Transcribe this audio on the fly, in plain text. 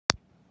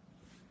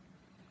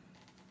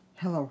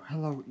Hello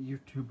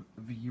YouTube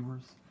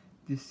viewers,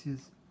 this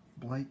is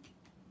Blake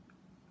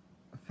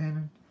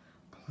Fannin.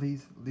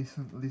 Please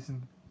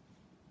listen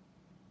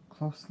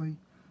closely,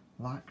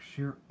 like,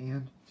 share,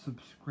 and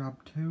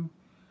subscribe too.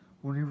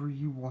 Whenever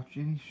you watch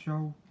any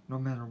show, no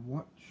matter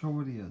what show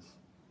it is,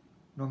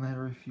 no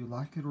matter if you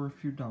like it or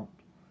if you don't,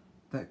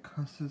 that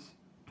cusses,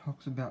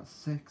 talks about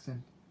sex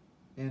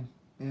and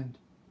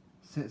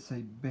sets a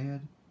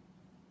bad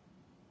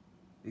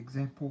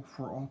example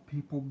for all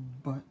people,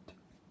 but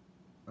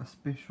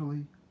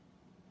especially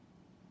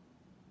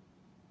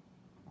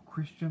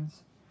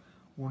Christians.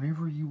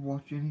 Whenever you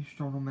watch any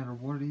show, no matter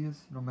what it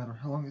is, no matter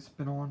how long it's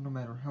been on, no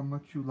matter how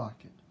much you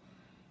like it,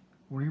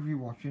 whenever you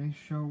watch any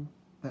show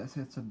that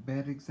sets a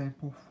bad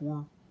example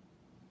for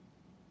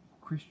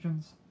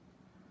Christians,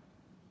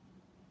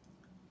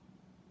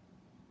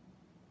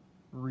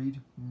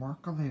 read Mark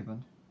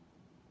 11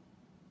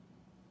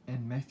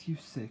 and Matthew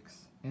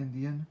 6, and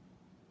then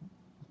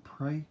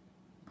pray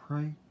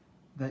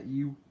that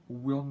you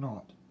will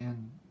not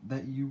and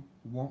that you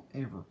won't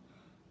ever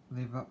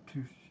live up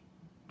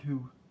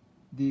to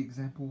the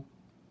example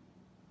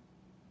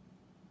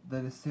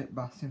that is set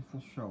by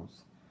sinful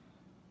shows.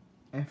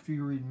 After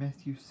you read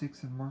Matthew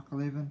 6 and Mark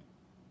 11,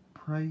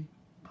 pray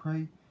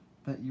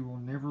that you will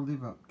never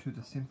live up to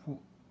the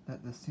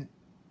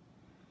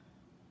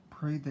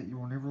pray that you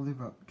will never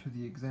live up to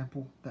the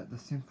example that the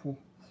sinful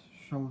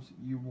shows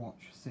you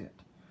watch set.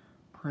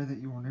 Pray that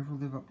you will never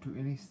live up to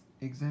any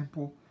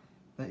example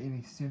that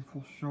any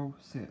sinful show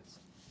sets.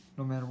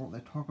 No matter what they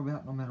talk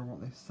about, no matter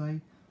what they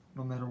say,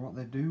 no matter what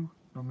they do,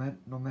 no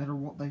matter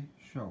what they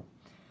show.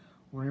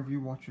 Whenever you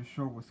watch a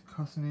show with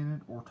cussing in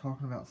it or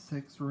talking about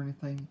sex or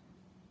anything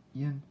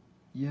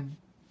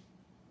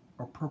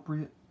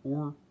inappropriate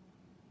or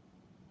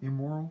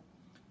immoral,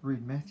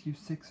 read Matthew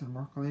 6 and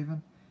Mark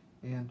 11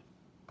 and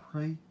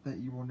pray that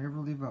you will never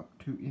live up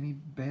to any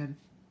bad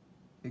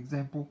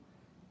example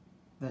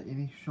that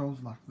any shows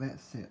like that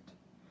set.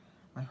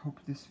 I hope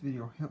this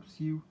video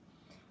helps you.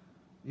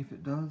 If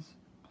it does,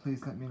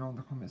 please let me know in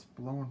the comments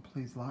below, and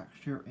please like,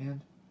 share,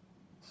 and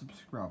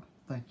subscribe.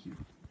 Thank you.